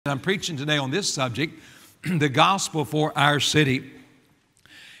I'm preaching today on this subject, the gospel for our city.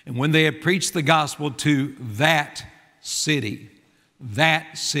 And when they had preached the gospel to that city,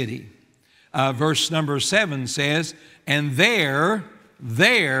 verse number 7 says, and there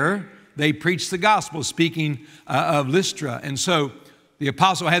they preached the gospel, speaking of Lystra. And so the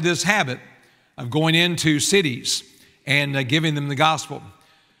apostle had this habit of going into cities and giving them the gospel.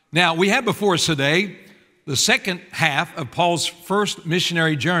 Now, we have before us today the second half of Paul's first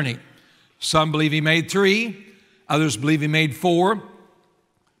missionary journey. Some believe he made 3, others believe he made 4.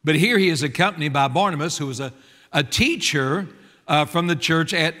 But here he is accompanied by Barnabas, who was a teacher from the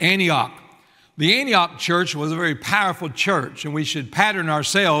church at Antioch. The Antioch church was a very powerful church, and we should pattern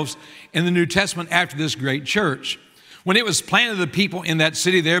ourselves in the New Testament after this great church. When it was planted, the people in that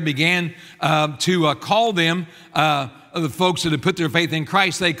city there began to call them, the folks that had put their faith in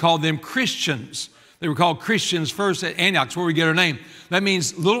Christ, they called them Christians. They were called Christians first at Antioch. That's where we get our name. That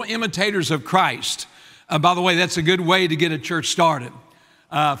means little imitators of Christ. By the way, that's a good way to get a church started.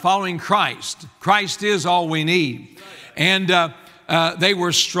 Following Christ. Christ is all we need. And they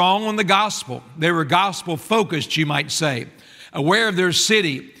were strong on the gospel. They were gospel focused, you might say. Aware of their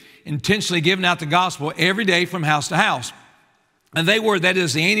city, intentionally giving out the gospel every day from house to house. And that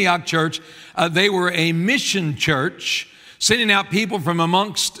is the Antioch church. They were a mission church, sending out people from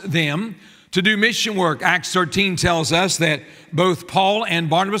amongst them to do mission work. Acts 13 tells us that both Paul and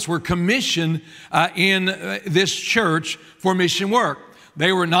Barnabas were commissioned in this church for mission work.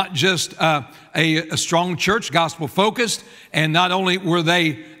 They were not just a strong church, gospel focused, and not only were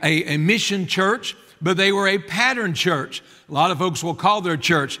they a mission church, but they were a pattern church. A lot of folks will call their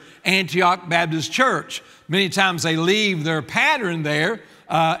church Antioch Baptist Church. Many times they leave their pattern there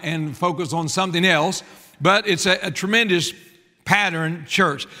and focus on something else, but it's a tremendous pattern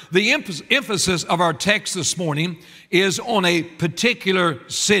church. The emphasis of our text this morning is on a particular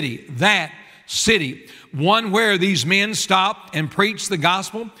city, that city, one where these men stopped and preached the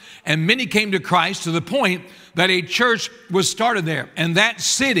gospel, and many came to Christ to the point that a church was started there, and that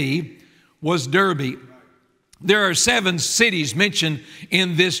city was Derbe. There are 7 cities mentioned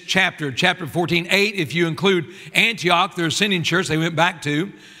in this chapter 14, 8 if you include Antioch, their ascending church they went back to.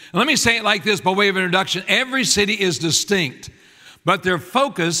 And let me say it like this by way of introduction. Every city is distinct, but their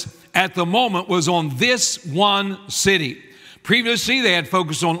focus at the moment was on this one city. Previously, they had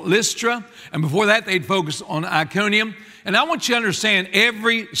focused on Lystra, and before that, they'd focused on Iconium. And I want you to understand,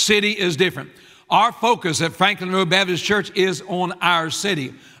 every city is different. Our focus at Franklin Road Baptist Church is on our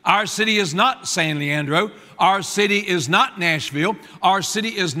city. Our city is not San Leandro. Our city is not Nashville. Our city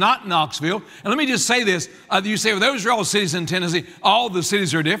is not Knoxville. And let me just say this. You say, well, those are all cities in Tennessee. All the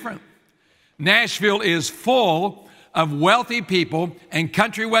cities are different. Nashville is full of wealthy people and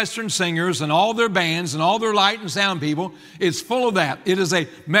country western singers and all their bands and all their light and sound people. It's full of that. It is a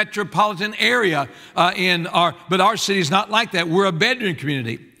metropolitan area but our city is not like that. We're a bedroom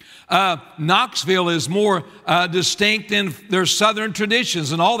community. Knoxville is more distinct in their southern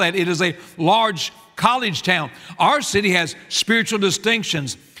traditions and all that. It is a large college town. Our city has spiritual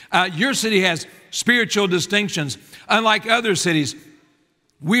distinctions. Your city has spiritual distinctions. Unlike other cities,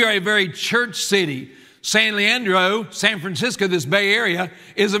 we are a very church city. San Leandro, San Francisco, this Bay Area,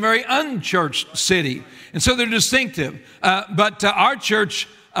 is a very unchurched city. And so they're distinctive. But our church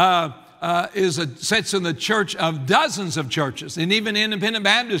sits in the church of dozens of churches, and even independent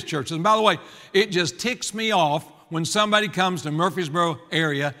Baptist churches. And by the way, it just ticks me off when somebody comes to Murfreesboro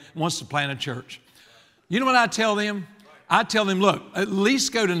area and wants to plant a church. You know what I tell them? I tell them, look, at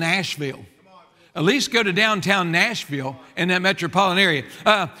least go to Nashville. At least go to downtown Nashville in that metropolitan area.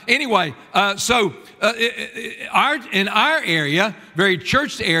 In our area, very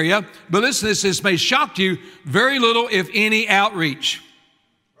church area, but listen, this may shock you, very little, if any, outreach.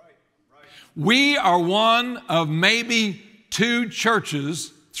 We are one of maybe 2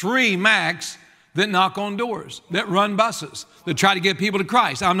 churches, 3 max, that knock on doors, that run buses, that try to get people to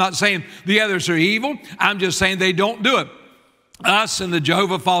Christ. I'm not saying the others are evil. I'm just saying they don't do it. Us and the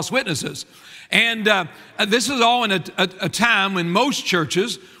Jehovah False Witnesses. And this is all in a time when most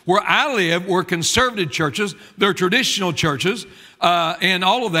churches where I live were conservative churches. They're traditional churches and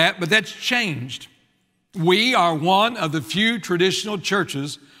all of that, but that's changed. We are one of the few traditional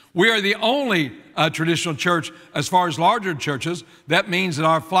churches. We are the only traditional church as far as larger churches. That means that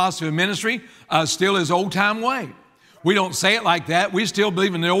our philosophy of ministry still is old-time way. We don't say it like that. We still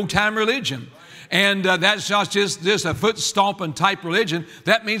believe in the old-time religion. And that's not just a foot-stomping type religion.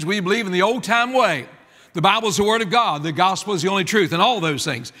 That means we believe in the old-time way. The Bible is the Word of God. The gospel is the only truth, and all those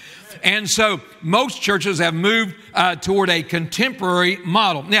things. And so most churches have moved toward a contemporary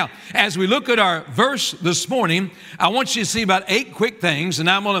model. Now, as we look at our verse this morning, I want you to see about 8 quick things.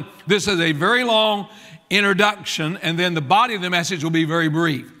 And this is a very long introduction, and then the body of the message will be very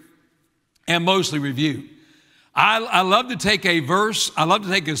brief and mostly review. I love to take a verse, I love to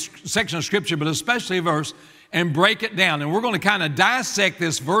take a section of Scripture, but especially a verse, and break it down. And we're going to kind of dissect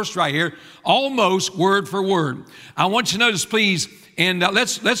this verse right here, almost word for word. I want you to notice, please, and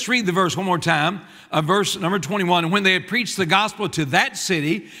let's read the verse one more time, verse number 21. And when they had preached the gospel to that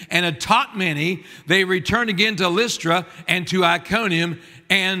city and had taught many, they returned again to Lystra and to Iconium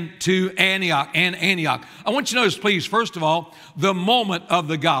and to Antioch. I want you to notice, please, first of all, the moment of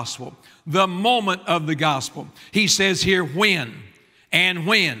the gospel. The moment of the gospel. He says here, when and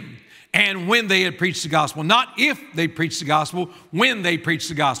when. And when they had preached the gospel. Not if they preached the gospel, when they preached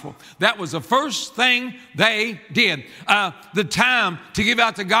the gospel. That was the first thing they did. The time to give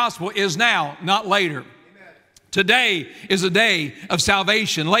out the gospel is now, not later. Amen. Today is a day of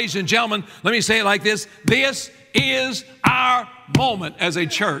salvation. Ladies and gentlemen, let me say it like this. This is our moment as a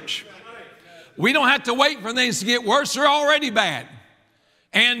church. We don't have to wait for things to get worse. They're already bad.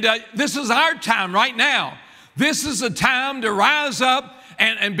 And this is our time right now. This is a time to rise up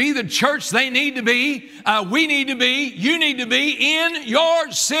and be the church they need to be, we need to be, you need to be in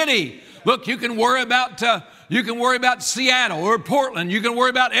your city. Look, you can worry about Seattle or Portland. You can worry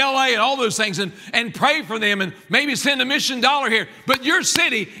about LA and all those things and pray for them and maybe send a mission dollar here. But your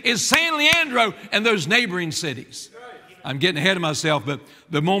city is San Leandro and those neighboring cities. I'm getting ahead of myself, but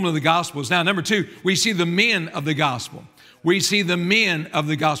the moment of the gospel is now. Number 2, we see the men of the gospel. We see the men of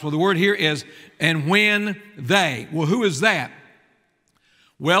the gospel. The word here is, and when they. Well, who is that?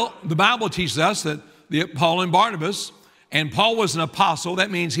 Well, the Bible teaches us that Paul and Barnabas, and Paul was an apostle. That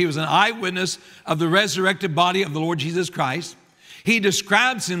means he was an eyewitness of the resurrected body of the Lord Jesus Christ. He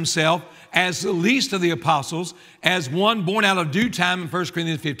describes himself as the least of the apostles, as one born out of due time in 1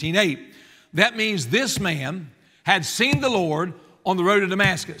 Corinthians 15:8. That means this man had seen the Lord on the road to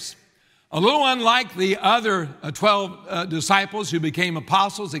Damascus. A little unlike the other 12 disciples who became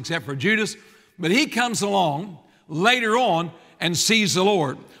apostles, except for Judas, but he comes along later on and sees the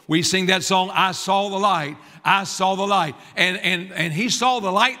Lord. We sing that song, I saw the light, I saw the light. And he saw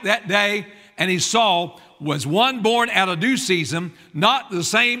the light that day, and he was one born out of due season, not the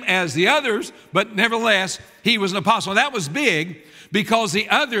same as the others, but nevertheless, he was an apostle. And that was big because the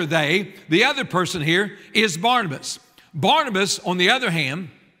other person here is Barnabas. Barnabas, on the other hand,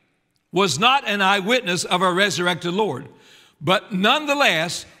 was not an eyewitness of our resurrected Lord, but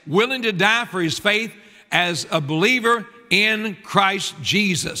nonetheless willing to die for his faith as a believer in Christ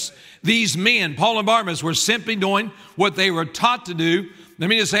Jesus. These men, Paul and Barnabas, were simply doing what they were taught to do. Let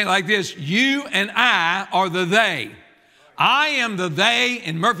me just say it like this. You and I are the they. I am the they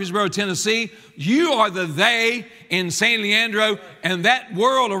in Murfreesboro, Tennessee. You are the they in San Leandro. And that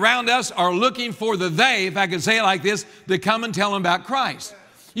world around us are looking for the they, if I could say it like this, to come and tell them about Christ.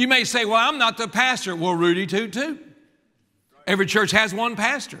 You may say, well, I'm not the pastor. Well, Rudy too. Every church has one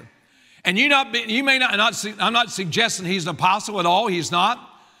pastor. And I'm not suggesting he's an apostle at all. He's not.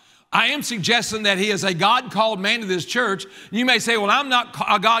 I am suggesting that he is a God-called man to this church. You may say, well, I'm not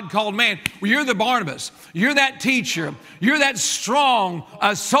a God-called man. Well, you're the Barnabas. You're that teacher. You're that strong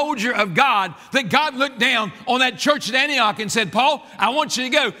soldier of God that God looked down on that church at Antioch and said, Paul, I want you to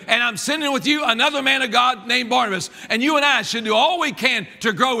go. And I'm sending with you another man of God named Barnabas. And you and I should do all we can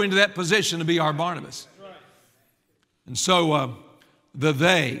to grow into that position to be our Barnabas. And so the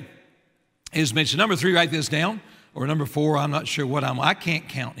they is mentioned. Number 3, write this down. Or number 4, I'm not sure what I can't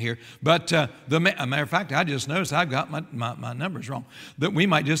count here. But a matter of fact, I just noticed I've got my numbers wrong. That we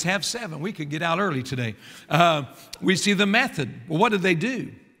might just have 7. We could get out early today. We see the method. Well, what did they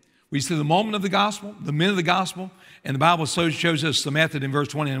do? We see the moment of the gospel, the men of the gospel, and the Bible shows us the method in verse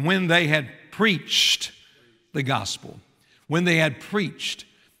 20. And when they had preached the gospel, when they had preached,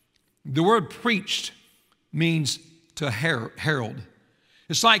 the word preached means to herald.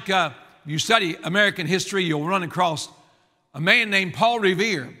 It's like you study American history, you'll run across a man named Paul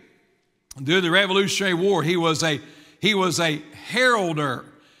Revere. During the Revolutionary War, he was a heralder.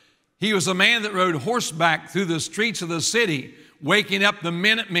 He was a man that rode horseback through the streets of the city, waking up the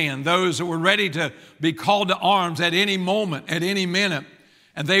Minutemen, those that were ready to be called to arms at any moment, at any minute.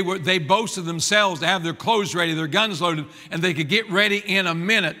 And they boasted themselves to have their clothes ready, their guns loaded, and they could get ready in a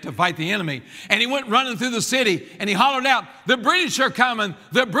minute to fight the enemy. And he went running through the city, and he hollered out, the British are coming,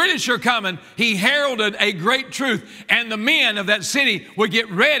 the British are coming. He heralded a great truth, and the men of that city would get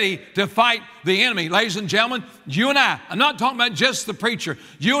ready to fight the enemy. Ladies and gentlemen, you and I'm not talking about just the preacher.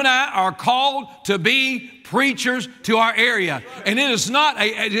 You and I are called to be preachers to our area. And it is not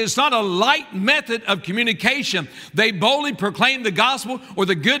a light method of communication. They boldly proclaim the gospel or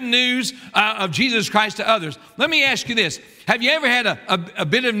the good news of Jesus Christ to others. Let me ask you this. Have you ever had a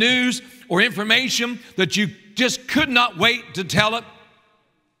bit of news or information that you just could not wait to tell it?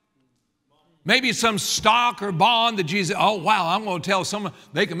 Maybe some stock or bond that you say, oh, wow, I'm going to tell someone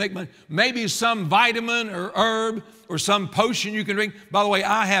they can make money. Maybe some vitamin or herb or some potion you can drink. By the way,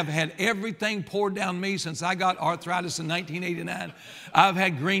 I have had everything poured down me since I got arthritis in 1989. I've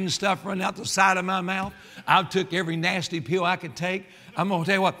had green stuff running out the side of my mouth. I've took every nasty pill I could take. I'm going to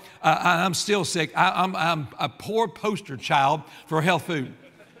tell you what, I'm still sick. I'm a poor poster child for health food.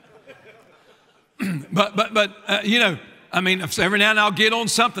 But you know, I mean, every now and then I'll get on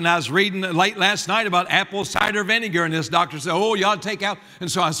something. I was reading late last night about apple cider vinegar, and this doctor said, oh, you ought to take out.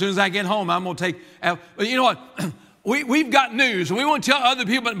 And so as soon as I get home, I'm going to take out. But you know what? We've got news, and we want to tell other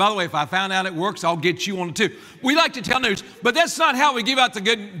people. But by the way, if I found out it works, I'll get you on it too. We like to tell news, but that's not how we give out the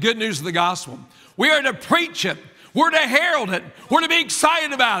good news of the gospel. We are to preach it. We're to herald it. We're to be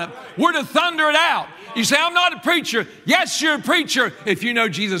excited about it. We're to thunder it out. You say, I'm not a preacher. Yes, you're a preacher if you know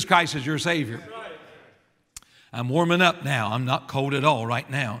Jesus Christ as your Savior. I'm warming up now. I'm not cold at all right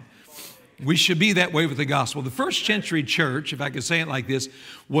now. We should be that way with the gospel. The first century church, if I could say it like this,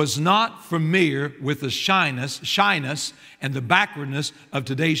 was not familiar with the shyness and the backwardness of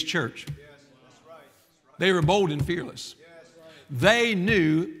today's church. They were bold and fearless. They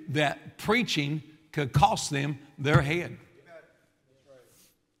knew that preaching could cost them their head.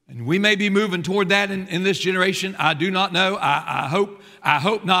 And we may be moving toward that in this generation. I do not know. I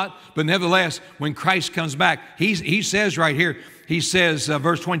hope not. But nevertheless, when Christ comes back, he says right here, he says,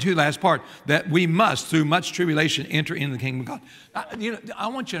 verse 22, last part, that we must, through much tribulation, enter into the kingdom of God. I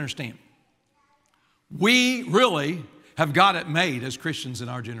want you to understand, we really have got it made as Christians in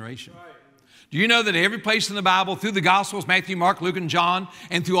our generation. Do you know that every place in the Bible, through the Gospels, Matthew, Mark, Luke, and John,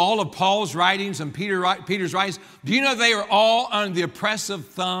 and through all of Paul's writings and Peter's writings, do you know they are all under the oppressive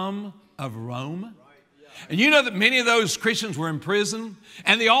thumb of Rome? And you know that many of those Christians were in prison,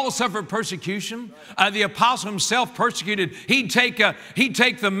 and they all suffered persecution. The apostle himself persecuted. He'd take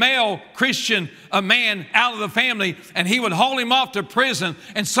the male Christian man out of the family, and he would haul him off to prison,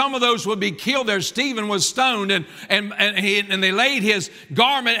 and some of those would be killed there. Stephen was stoned, and they laid his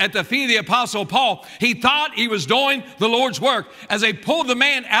garment at the feet of the apostle Paul. He thought he was doing the Lord's work. As they pulled the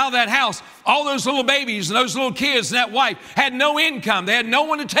man out of that house, all those little babies and those little kids and that wife had no income. They had no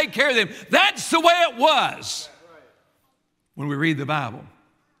one to take care of them. That's the way it was when we read the Bible.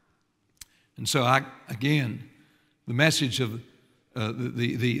 And so again, the message of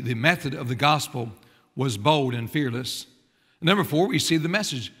the method of the gospel was bold and fearless. Number 4, we see the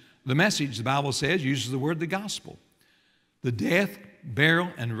message. The message, the Bible says, uses the word the gospel. The death, burial,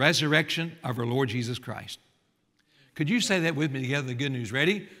 and resurrection of our Lord Jesus Christ. Could you say that with me together, the good news?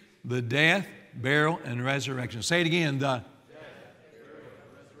 Ready? The death, burial, and resurrection. Say it again. The death, burial,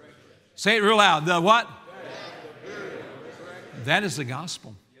 and resurrection. Say it real loud. The what? Death, burial, and resurrection. That is the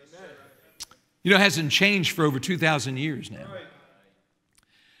gospel. You know, it hasn't changed for over 2,000 years now.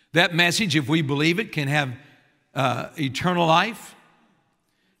 That message, if we believe it, can have eternal life.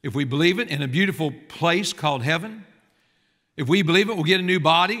 If we believe it, in a beautiful place called heaven. If we believe it, we'll get a new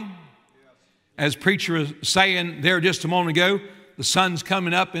body. As preacher was saying there just a moment ago, the sun's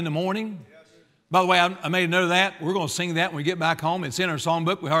coming up in the morning. By the way, I made a note of that. We're going to sing that when we get back home. It's in our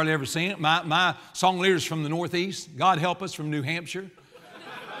songbook. We hardly ever sing it. My song leader's from the Northeast. God help us, from New Hampshire.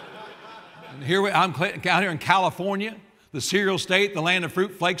 And here I'm out here in California, the cereal state, the land of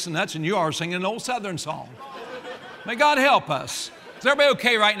fruit, flakes, and nuts, and you are singing an old Southern song. May God help us. Is everybody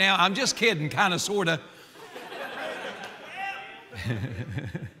okay right now? I'm just kidding, kind of, sort of.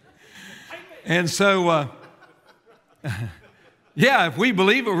 And so, yeah, if we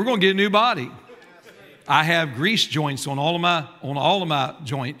believe it, we're going to get a new body. I have grease joints on all of my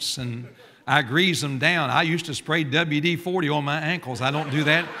joints, and I grease them down. I used to spray WD-40 on my ankles. I don't do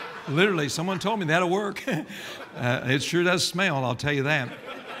that. Literally, someone told me that'll work. It sure does smell, I'll tell you that.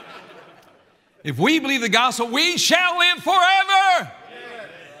 If we believe the gospel, we shall live forever.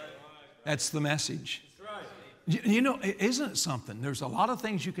 That's the message. You know, isn't it something? There's a lot of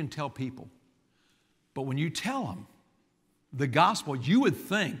things you can tell people, but when you tell them the gospel, you would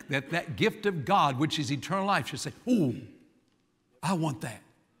think that gift of God, which is eternal life, should say, "Oh, I want that."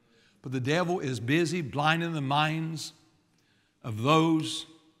 But the devil is busy blinding the minds of those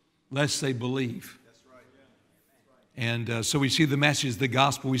lest they believe. And so we see the message, the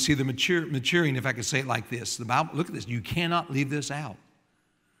gospel. We see the maturing, if I could say it like this. The Bible, look at this. You cannot leave this out.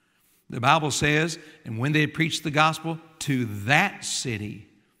 The Bible says, and when they had preached the gospel to that city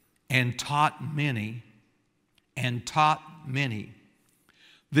and taught many,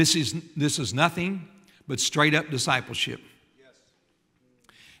 This is nothing but straight up discipleship. Yes.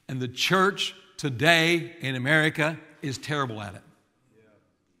 And the church today in America is terrible at it. Yeah.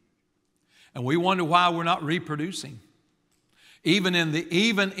 And we wonder why we're not reproducing. Even in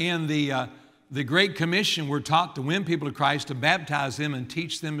the Great Commission, we're taught to win people to Christ, to baptize them and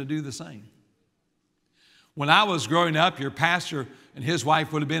teach them to do the same. When I was growing up, your pastor and his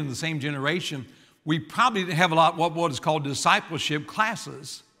wife would have been in the same generation. We probably didn't have a lot of what is called discipleship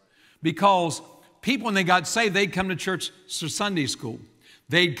classes, because people, when they got saved, they'd come to church for Sunday school.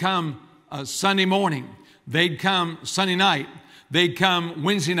 They'd come Sunday morning. They'd come Sunday night. They'd come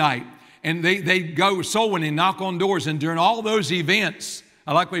Wednesday night. And they'd go soul winning, knock on doors. And during all those events,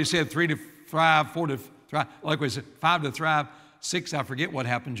 I like what he said, 3 to 5, 4 to 5, I like what he said, 5 to thrive, 6, I forget what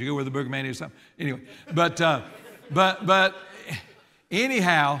happened. You go where the boogeyman is. Anyway, but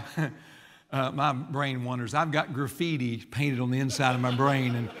anyhow, my brain wanders. I've got graffiti painted on the inside of my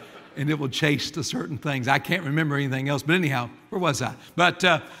brain, and it will chase to certain things. I can't remember anything else. But anyhow, where was I? But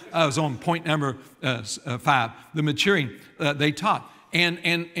I was on point number 5, the maturing they taught.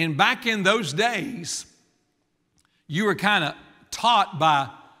 And back in those days, you were kind of taught by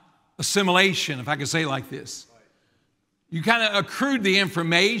assimilation, if I could say it like this. You kind of accrued the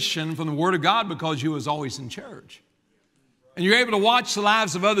information from the Word of God because you was always in church. And you're able to watch the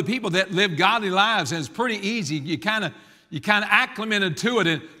lives of other people that live godly lives, and it's pretty easy. You kind of acclimated to it,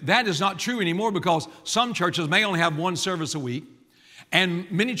 and that is not true anymore, because some churches may only have one service a week, and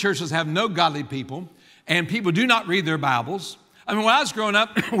many churches have no godly people, and people do not read their Bibles. I mean, when I was growing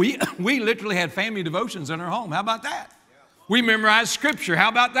up, we literally had family devotions in our home. How about that? We memorized Scripture. How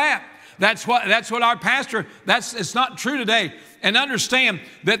about that? That's what our pastor, it's not true today. And understand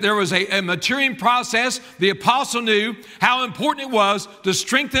that there was a maturing process. The apostle knew how important it was to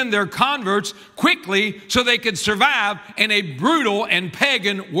strengthen their converts quickly so they could survive in a brutal and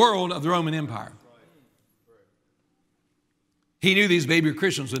pagan world of the Roman Empire. He knew these baby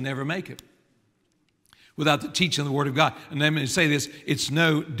Christians would never make it without the teaching of the Word of God. And let me say this, it's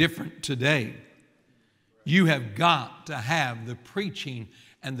no different today. You have got to have the preaching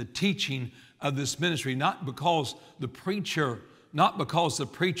and the teaching of this ministry, not because the preacher,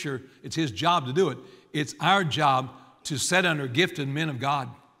 it's his job to do it. It's our job to sit under gifted men of God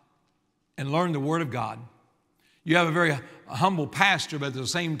and learn the Word of God. You have a very humble pastor, but at the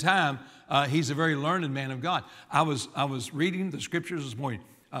same time, he's a very learned man of God. I was reading the Scriptures this morning,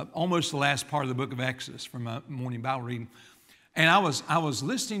 almost the last part of the book of Exodus from my morning Bible reading, and I was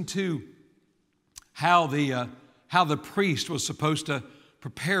listening to how the priest was supposed to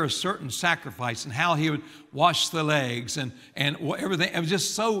prepare a certain sacrifice, and how he would wash the legs and everything. It was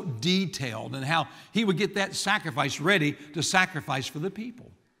just so detailed, and how he would get that sacrifice ready to sacrifice for the people.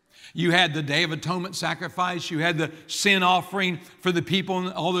 You had the Day of Atonement sacrifice. You had the sin offering for the people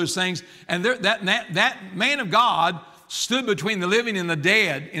and all those things. And that man of God stood between the living and the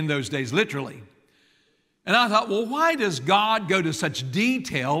dead in those days, literally. And I thought, well, why does God go to such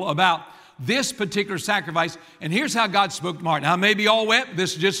detail about this particular sacrifice? And here's how God spoke to Martin. Now, I may be all wet.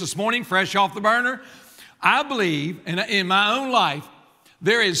 This is just this morning, fresh off the burner. I believe, in my own life,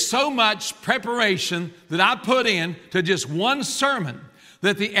 there is so much preparation that I put in to just one sermon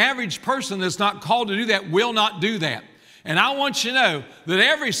that the average person that's not called to do that will not do that. And I want you to know that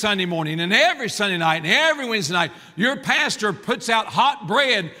every Sunday morning and every Sunday night and every Wednesday night, your pastor puts out hot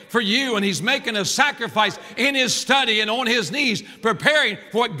bread for you, and he's making a sacrifice in his study and on his knees, preparing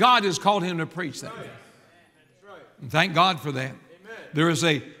for what God has called him to preach that day. And thank God for that. There is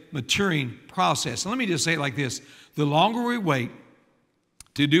a maturing process. And let me just say it like this. The longer we wait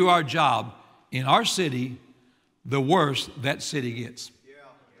to do our job in our city, the worse that city gets.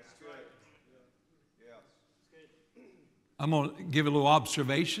 I'm going to give a little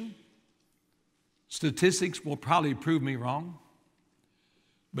observation. Statistics will probably prove me wrong.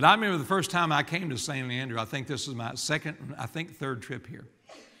 But I remember the first time I came to St. Leandro. I think this is my third trip here.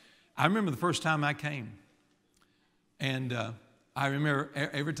 I remember the first time I came. And I remember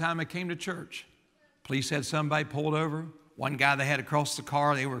every time I came to church, police had somebody pulled over. One guy they had across the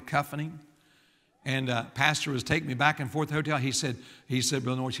car, they were cuffing him. And pastor was taking me back and forth to the hotel. He said,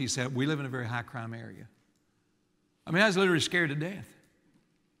 Brother Norris, he said, we live in a very high crime area. I mean, I was literally scared to death.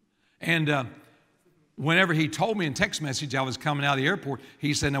 And whenever he told me in text message I was coming out of the airport,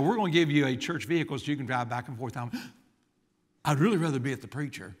 he said, now we're going to give you a church vehicle so you can drive back and forth. I'd really rather be at the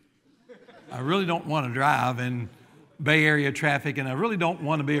preacher. I really don't want to drive in Bay Area traffic, and I really don't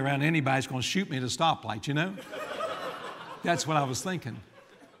want to be around anybody that's going to shoot me at a stoplight, you know? That's what I was thinking.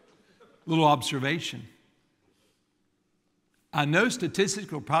 little observation. I know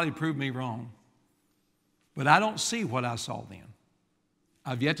statistics will probably prove me wrong, but I don't see what I saw then.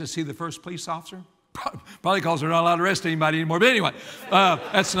 I've yet to see the first police officer, probably because they're not allowed to arrest anybody anymore. But anyway,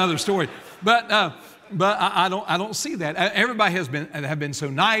 that's another story. But I don't see that. Everybody have been so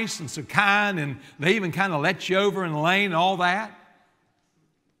nice and so kind, and they even kind of let you over in the lane and all that.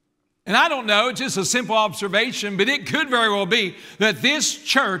 And I don't know, it's just a simple observation, but it could very well be that this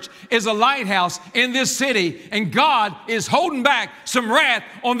church is a lighthouse in this city, and God is holding back some wrath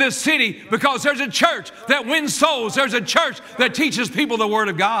on this city because there's a church that wins souls. There's a church that teaches people the Word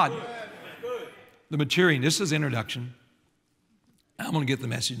of God. The maturing, this is introduction. I'm going to get the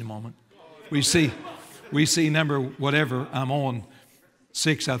message in a moment. We see number whatever I'm on,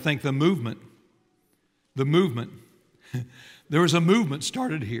 6, I think, the movement. The movement. There was a movement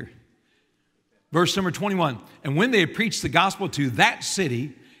started here. Verse number 21, and when they had preached the gospel to that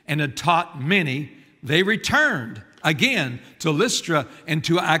city and had taught many, they returned again to Lystra and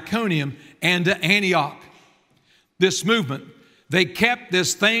to Iconium and to Antioch. This movement, they kept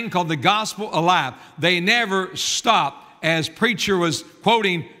this thing called the gospel alive. They never stopped. As preacher was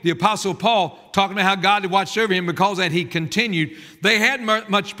quoting the Apostle Paul, talking about how God had watched over him because that he continued. They had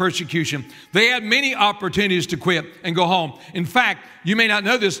much persecution. They had many opportunities to quit and go home. In fact, you may not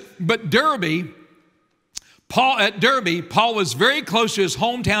know this, but Paul was very close to his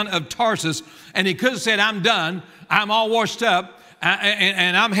hometown of Tarsus, and he could have said, I'm done, I'm all washed up,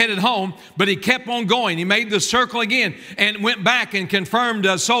 and I'm headed home, but he kept on going. He made the circle again and went back and confirmed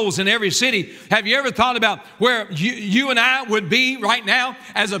souls in every city. Have you ever thought about where you and I would be right now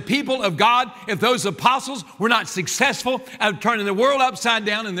as a people of God if those apostles were not successful at turning the world upside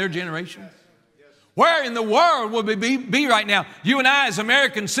down in their generation? Where in the world would we be right now? You and I as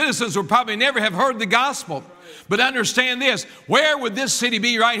American citizens would probably never have heard the gospel. But understand this, where would this city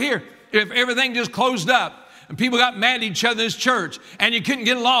be right here if everything just closed up? And people got mad at each other in this church, and you couldn't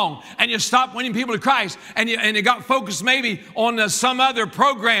get along, and you stopped winning people to Christ, and you got focused maybe on some other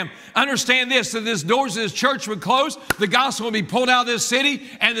program. Understand this, that the doors of this church would close, the gospel would be pulled out of this city,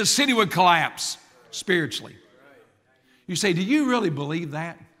 and the city would collapse spiritually. You say, do you really believe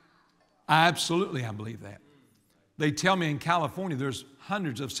that? I believe that. They tell me in California there's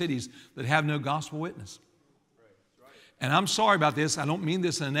hundreds of cities that have no gospel witness. And I'm sorry about this, I don't mean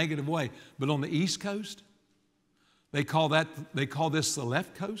this in a negative way, but on the East Coast, they call this the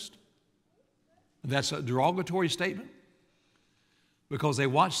left coast. That's a derogatory statement because they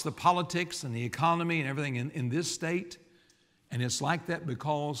watch the politics and the economy and everything in this state, and it's like that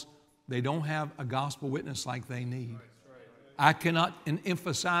because they don't have a gospel witness like they need. I cannot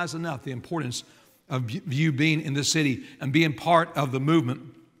emphasize enough the importance of you being in the city and being part of the movement.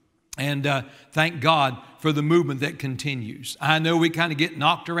 And thank God for the movement that continues. I know we kind of get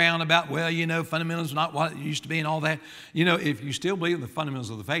knocked around about, well, fundamentals are not what it used to be and all that. If you still believe in the fundamentals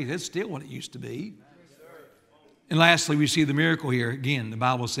of the faith, it's still what it used to be. And lastly, we see the miracle here. Again, the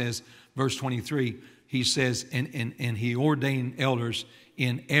Bible says, verse 23, he says, and he ordained elders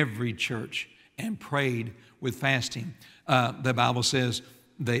in every church and prayed with fasting. The Bible says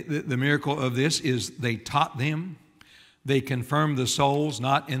the miracle of this is they taught them. They confirmed the souls,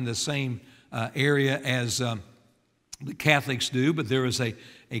 not in the same area as the Catholics do, but there was a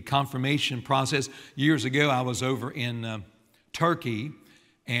confirmation process. Years ago, I was over in Turkey,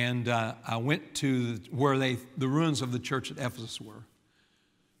 and I went to where the ruins of the church at Ephesus were.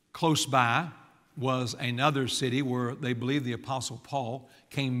 Close by was another city where they believe the Apostle Paul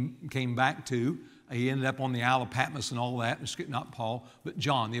came back to. He ended up on the Isle of Patmos and all that. Not Paul, but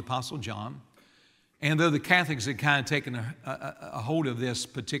John, the Apostle John. And though the Catholics had kind of taken a hold of this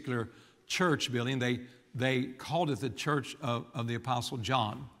particular church building, they called it the Church of the Apostle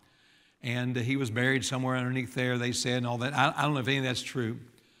John. And he was buried somewhere underneath there, they said, and all that. I don't know if any of that's true.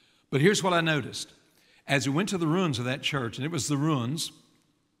 But here's what I noticed. As we went to the ruins of that church, and it was the ruins,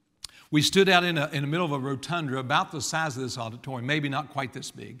 we stood out in the middle of a rotunda about the size of this auditorium, maybe not quite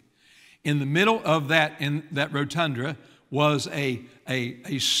this big. In the middle of in that rotunda was a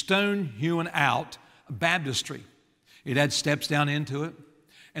stone hewn out baptistry. It had steps down into it.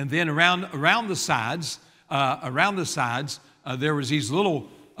 And then around the sides, there was these little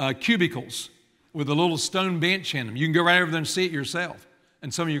cubicles with a little stone bench in them. You can go right over there and see it yourself.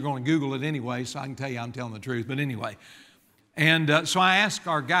 And some of you are going to Google it anyway, so I can tell you I'm telling the truth. But anyway. And so I asked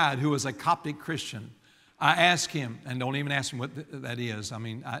our guide, who was a Coptic Christian, I asked him, and don't even ask him what that is. I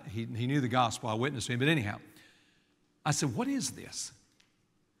mean, he knew the gospel. I witnessed him. But anyhow, I said, what is this?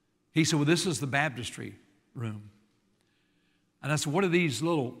 He said, well, this is the baptistry room. And I said, what are these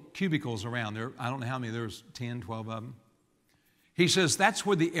little cubicles around there? I don't know how many, there's 10, 12 of them. He says that's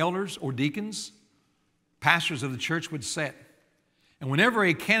where the elders or deacons, pastors of the church would sit. And whenever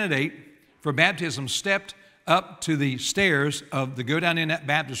a candidate for baptism stepped up to the stairs of the go down in that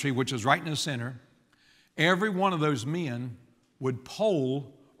baptistry, which is right in the center, every one of those men would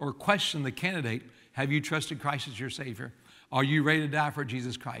poll or question the candidate. Have you trusted Christ as your Savior? Are you ready to die for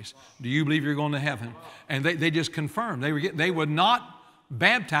Jesus Christ? Do you believe you're going to heaven? And they just confirmed. They would not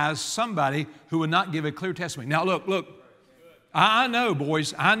baptize somebody who would not give a clear testimony. Now look. I know,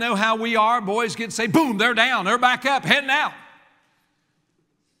 boys. I know how we are. Boys get saved. Boom, they're down. They're back up, heading out.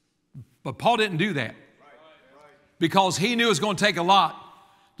 But Paul didn't do that. Because he knew it was going to take a lot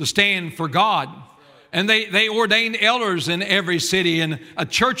to stand for God. And they ordained elders in every city. And a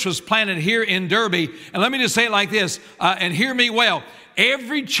church was planted here in Derby. And let me just say it like this, and hear me well.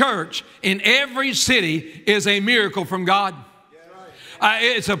 Every church in every city is a miracle from God.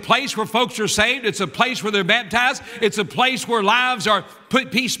 It's a place where folks are saved. It's a place where they're baptized. It's a place where lives are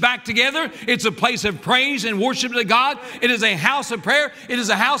put pieced back together. It's a place of praise and worship to God. It is a house of prayer. It is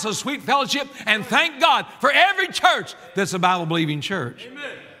a house of sweet fellowship. And thank God for every church that's a Bible-believing church.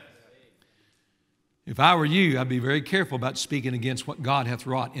 Amen. If I were you, I'd be very careful about speaking against what God hath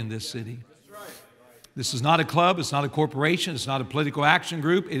wrought in this city. This is not a club. It's not a corporation. It's not a political action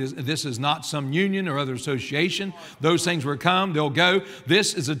group. This is not some union or other association. Those things will come. They'll go.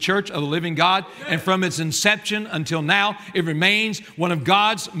 This is a church of the living God. And from its inception until now, it remains one of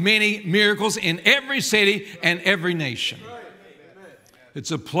God's many miracles in every city and every nation.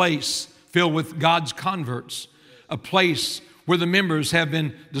 It's a place filled with God's converts. A place where the members have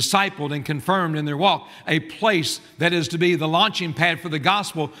been discipled and confirmed in their walk, a place that is to be the launching pad for the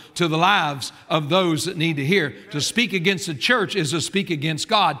gospel to the lives of those that need to hear. To speak against the church is to speak against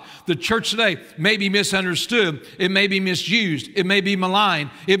God. The church today may be misunderstood. It may be misused. It may be maligned.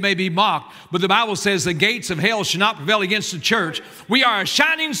 It may be mocked. But the Bible says the gates of hell shall not prevail against the church. We are a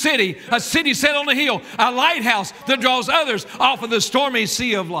shining city, a city set on a hill, a lighthouse that draws others off of the stormy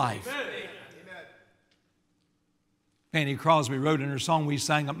sea of life. Fanny Crosby wrote in her song we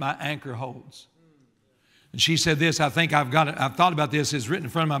sang up, "My Anchor Holds." And she said this, I think I've got it, I've thought about this, it's written in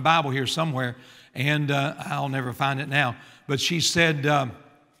front of my Bible here somewhere, and I'll never find it now. But she said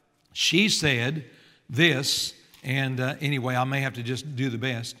this, and anyway, I may have to just do the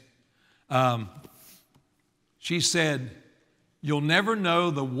best. She said, "You'll never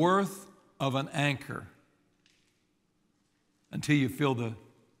know the worth of an anchor until you feel the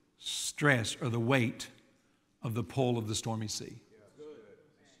stress or the weight of the pull of the stormy sea."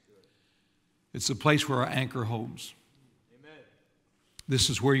 It's a place where our anchor holds. Amen. This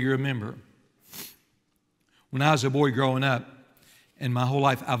is where you remember. When I was a boy growing up, and my whole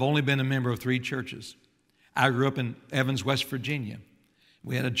life, I've only been a member of 3 churches. I grew up in Evans, West Virginia.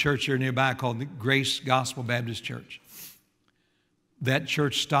 We had a church there nearby called the Grace Gospel Baptist Church. That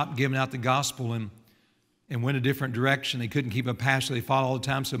church stopped giving out the gospel and went a different direction. They couldn't keep a pastor. They fought all the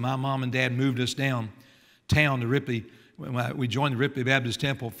time, so my mom and dad moved us downtown to Ripley. When we joined the Ripley Baptist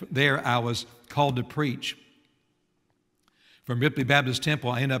Temple, there I was called to preach. From Ripley Baptist Temple,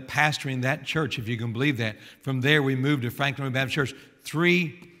 I ended up pastoring that church, if you can believe that. From there, we moved to Franklin Baptist Church.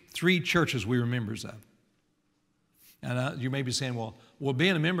 Three churches we were members of. And you may be saying, well,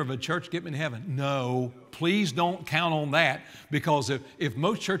 being a member of a church get me to heaven? No, please don't count on that, because if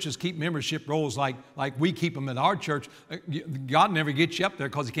most churches keep membership rolls like we keep them at our church, God never gets you up there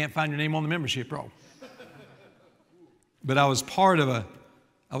because He can't find your name on the membership roll. But I was part of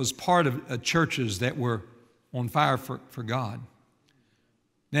churches that were on fire for God.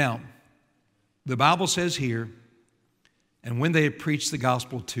 Now, the Bible says here, and when they had preached the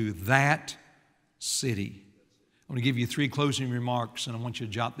gospel to that city. I'm going to give you 3 closing remarks, and I want you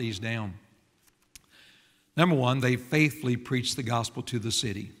to jot these down. Number 1, they faithfully preached the gospel to the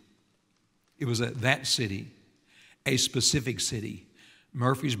city. It was that city, a specific city.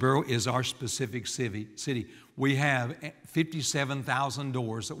 Murfreesboro is our specific city. We have 57,000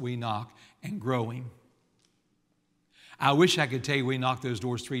 doors that we knock and growing. I wish I could tell you we knock those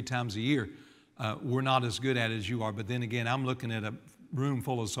doors 3 times a year. We're not as good at it as you are, but then again, I'm looking at a room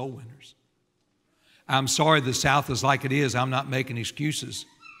full of soul winners. I'm sorry the South is like it is. I'm not making excuses.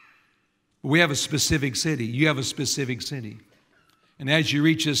 We have a specific city. You have a specific city. And as you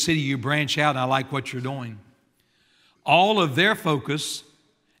reach this city, you branch out, and I like what you're doing. All of their focus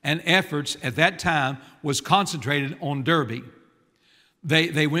and efforts at that time was concentrated on Derby.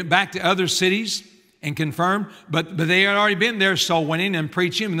 They went back to other cities and confirmed, but they had already been there soul winning and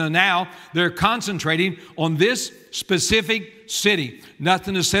preaching, and now they're concentrating on this specific city.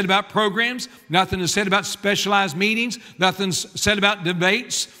 Nothing is said about programs. Nothing is said about specialized meetings. Nothing's said about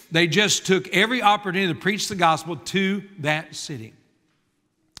debates. They just took every opportunity to preach the gospel to that city.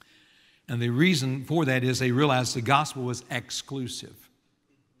 And the reason for that is they realized the gospel was exclusive.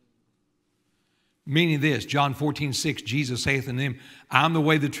 Meaning this, John 14:6, Jesus saith unto them, I am the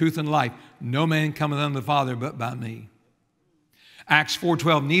way, the truth, and life. No man cometh unto the Father but by me. Acts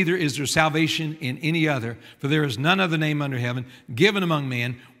 4:12, neither is there salvation in any other, for there is none other name under heaven given among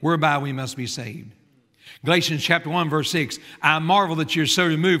men whereby we must be saved. Galatians chapter 1, verse 6, I marvel that you're so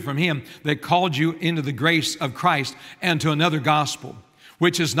removed from him that called you into the grace of Christ and to another gospel,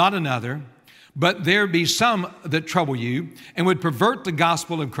 which is not another, but there be some that trouble you and would pervert the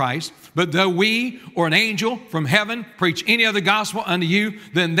gospel of Christ. But though we or an angel from heaven preach any other gospel unto you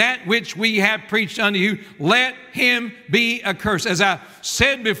than that which we have preached unto you, let him be accursed. As I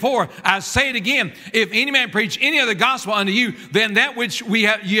said before, I say it again. If any man preach any other gospel unto you than that which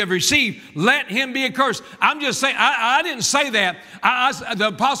you have received, let him be accursed. I'm just saying, I didn't say that. The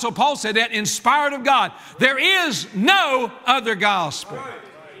Apostle Paul said that, inspired of God. There is no other gospel.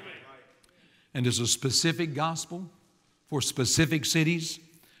 And there's a specific gospel for specific cities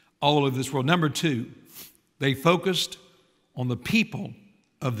all over this world. Number two, they focused on the people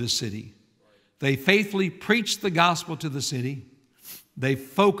of this city. They faithfully preached the gospel to the city. They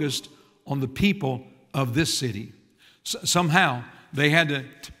focused on the people of this city. Somehow they had to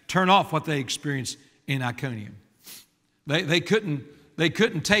turn off what they experienced in Iconium. They couldn't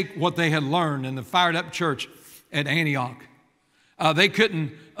take what they had learned in the fired up church at Antioch. They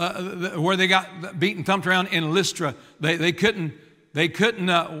couldn't, where they got beaten, thumped around in Lystra, they couldn't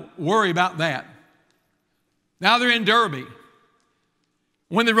worry about that. Now they're in Derbe.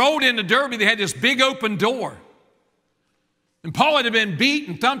 When they rolled into Derbe, they had this big open door. And Paul had been beat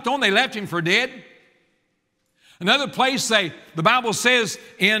and thumped on. They left him for dead. Another place, the Bible says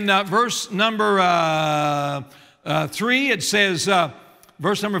in verse number 3, it says,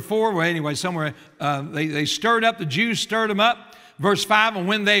 verse number 4, well, anyway, somewhere, they stirred up, the Jews stirred them up. Verse 5, and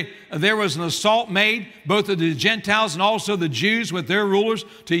when there was an assault made, both of the Gentiles and also the Jews with their rulers,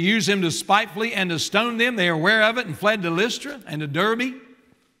 to use them despitefully and to stone them, they are aware of it and fled to Lystra and to Derbe.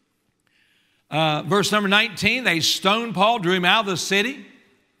 Verse number 19, they stoned Paul, drew him out of the city.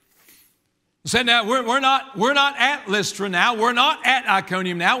 Said, now, we're not at Lystra now. We're not at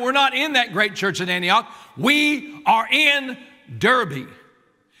Iconium now. We're not in that great church at Antioch. We are in Derbe.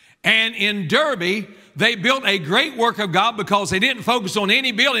 And in Derbe, they built a great work of God because they didn't focus on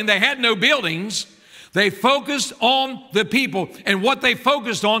any building. They had no buildings. They focused on the people. And what they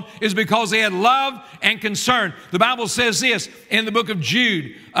focused on is because they had love and concern. The Bible says this in the book of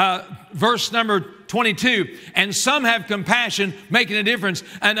Jude, verse number 22. And some have compassion, making a difference,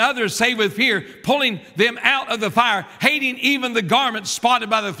 and others save with fear, pulling them out of the fire, hating even the garments spotted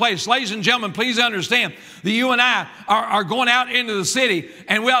by the flesh. Ladies and gentlemen, please understand that you and I are going out into the city,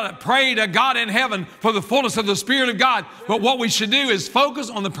 and we ought to pray to God in heaven for the fullness of the Spirit of God. But what we should do is focus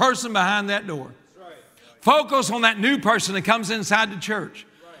on the person behind that door. Focus on that new person that comes inside the church.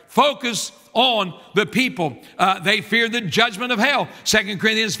 Focus on the people. They fear the judgment of hell. 2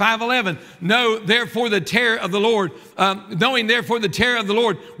 Corinthians 5:11. Knowing therefore the terror of the Lord,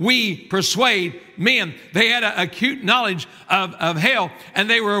 we persuade men. They had an acute knowledge of hell, and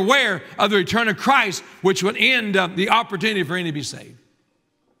they were aware of the return of Christ, which would end the opportunity for any to be saved.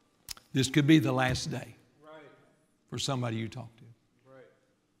 This could be the last day for somebody you talk to.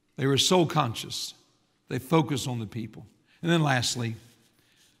 They were soul conscious. They focused on the people. And then lastly,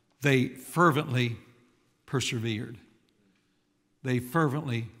 they fervently persevered. They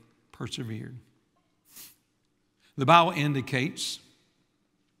fervently persevered. The Bible indicates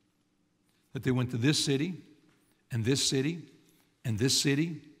that they went to this city, and this city, and this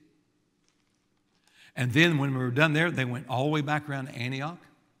city. And then when we were done there, they went all the way back around to Antioch,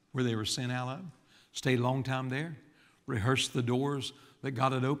 where they were sent out of. Stayed a long time there. Rehearsed the doors that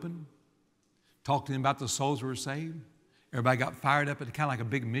God had opened. Talked to them about the souls who were saved. Everybody got fired up at kind of like a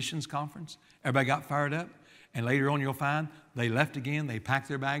big missions conference. Everybody got fired up. And later on you'll find they left again, they packed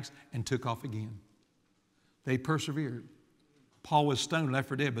their bags and took off again. They persevered. Paul was stoned, left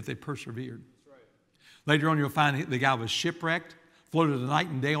for dead, but they persevered. Later on you'll find the guy was shipwrecked, floated the night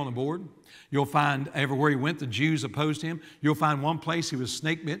and day on the board. You'll find everywhere he went, the Jews opposed him. You'll find one place he was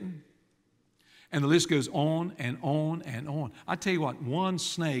snake bitten. And the list goes on and on and on. I tell you what, one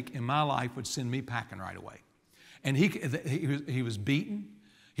snake in my life would send me packing right away. And he was beaten.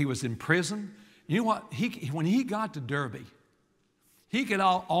 He was in prison. You know what? When he got to Derbe, he could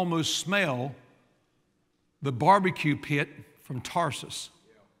almost smell the barbecue pit from Tarsus.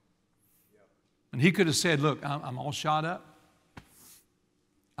 And he could have said, look, I'm all shot up.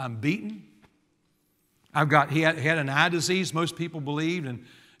 I'm beaten. He had an eye disease, most people believed,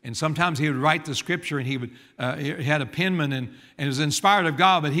 and sometimes he would write the scripture, and he had a penman, and it was inspired of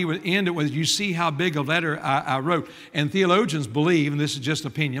God, but he would end it with, you see how big a letter I wrote. And theologians believe, and this is just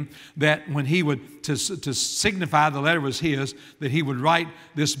opinion, that when he would, to signify the letter was his, that he would write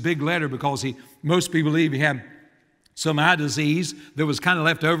this big letter because most people believe he had some eye disease that was kind of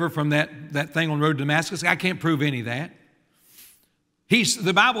left over from that thing on the road to Damascus. I can't prove any of that.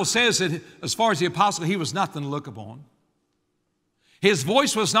 The Bible says that as far as the apostle, he was nothing to look upon. His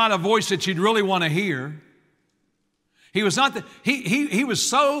voice was not a voice that you'd really want to hear. He was not he was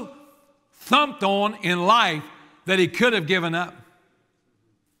so thumped on in life that he could have given up.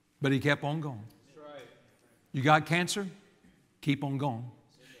 But he kept on going. You got cancer? Keep on going.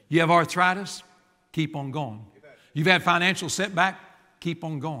 You have arthritis? Keep on going. You've had financial setback? Keep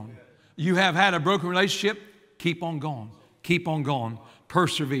on going. You have had a broken relationship? Keep on going. Keep on going.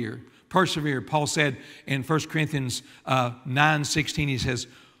 Persevere. Persevere. Paul said in 1 Corinthians 9:16, he says,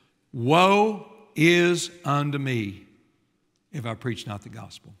 woe is unto me if I preach not the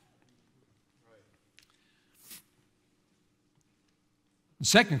gospel. In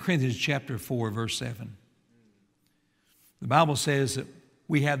 2 Corinthians chapter 4, verse 7, the Bible says that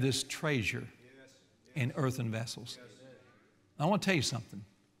we have this treasure in earthen vessels. I want to tell you something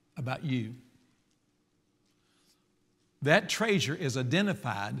about you. That treasure is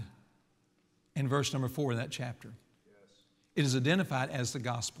identified in verse number 4 of that chapter. It is identified as the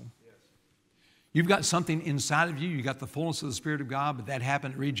gospel. You've got something inside of you. You've got the fullness of the Spirit of God, but that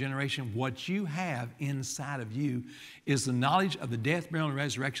happened at regeneration. What you have inside of you is the knowledge of the death, burial, and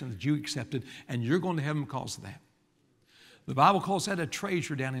resurrection that you accepted, and you're going to heaven because of that. The Bible calls that a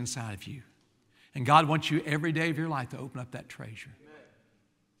treasure down inside of you. And God wants you every day of your life to open up that treasure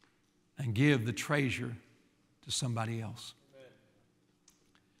and give the treasure to somebody else.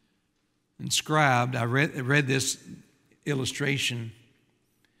 Inscribed, I read this illustration.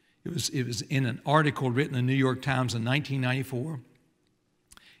 It was in an article written in the New York Times in 1994.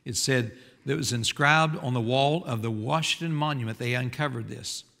 It said that it was inscribed on the wall of the Washington Monument. They uncovered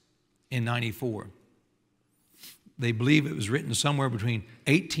this in 94. They believe it was written somewhere between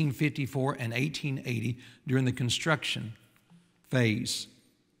 1854 and 1880 during the construction phase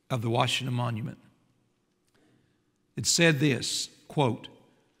of the Washington Monument. It said this, quote,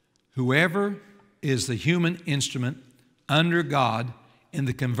 whoever is the human instrument under God in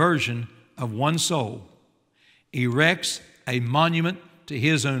the conversion of one soul erects a monument to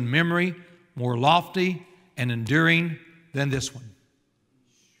his own memory more lofty and enduring than this one.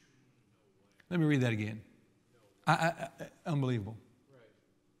 Let me read that again. Unbelievable.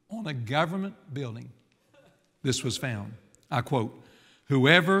 On a government building, this was found. I quote,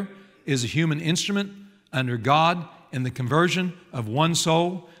 whoever is a human instrument under God in the conversion of one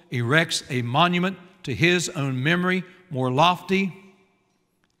soul erects a monument to his own memory more lofty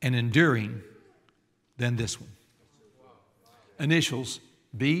and enduring than this one. Initials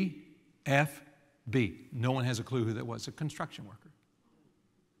B.F.B. No one has a clue who that was. A construction worker.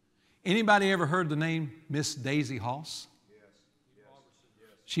 Anybody ever heard the name Miss Daisy Hoss? Yes.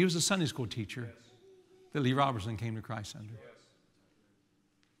 She was a Sunday school teacher that Lee Robertson came to Christ under.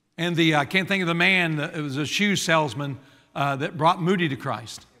 And I can't think of the man, it was a shoe salesman that brought Moody to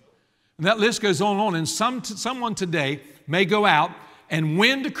Christ. And that list goes on and on. And someone today may go out and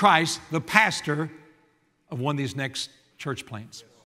win to Christ the pastor of one of these next church plants.